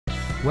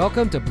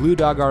Welcome to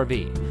Bluedog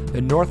RV, the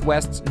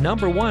Northwest's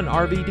 #1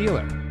 RV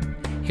dealer.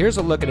 Here's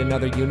a look at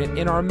another unit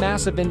in our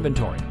massive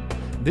inventory.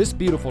 This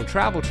beautiful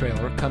travel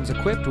trailer comes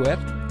equipped with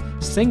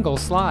single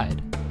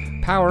slide,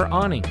 power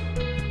awning,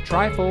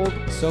 tri-fold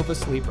sofa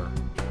sleeper,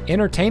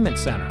 entertainment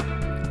center,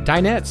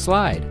 dinette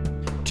slide,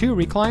 2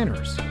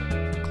 recliners,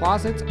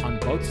 closets on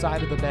both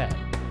sides of the bed,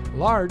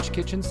 large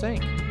kitchen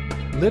sink,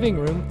 living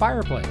room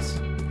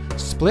fireplace,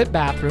 split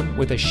bathroom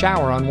with a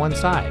shower on one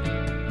side,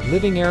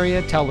 living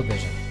area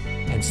television,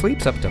 and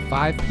sleeps up to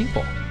 5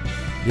 people.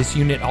 This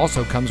unit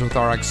also comes with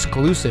our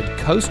exclusive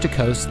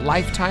coast-to-coast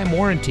lifetime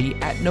warranty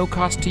at no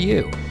cost to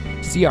you.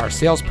 See our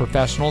sales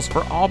professionals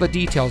for all the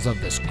details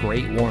of this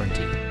great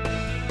warranty.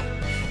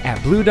 At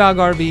Bluedog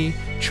RV,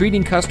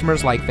 treating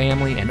customers like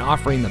family and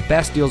offering the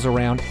best deals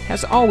around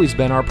has always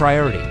been our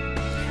priority.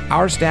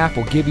 Our staff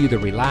will give you the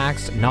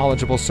relaxed,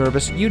 knowledgeable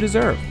service you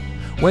deserve.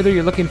 Whether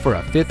you're looking for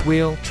a fifth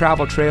wheel,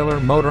 travel trailer,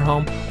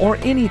 motorhome, or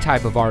any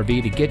type of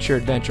RV to get your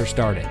adventure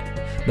started.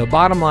 The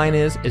bottom line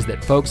is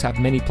that folks have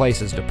many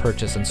places to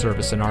purchase and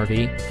service an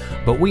RV,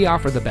 but we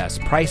offer the best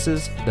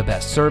prices, the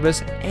best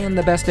service, and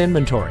the best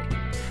inventory.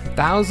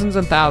 Thousands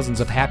and thousands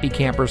of happy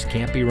campers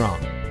can't be wrong.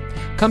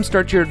 Come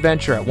start your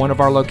adventure at one of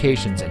our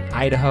locations in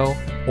Idaho,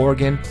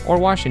 Oregon, or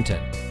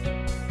Washington.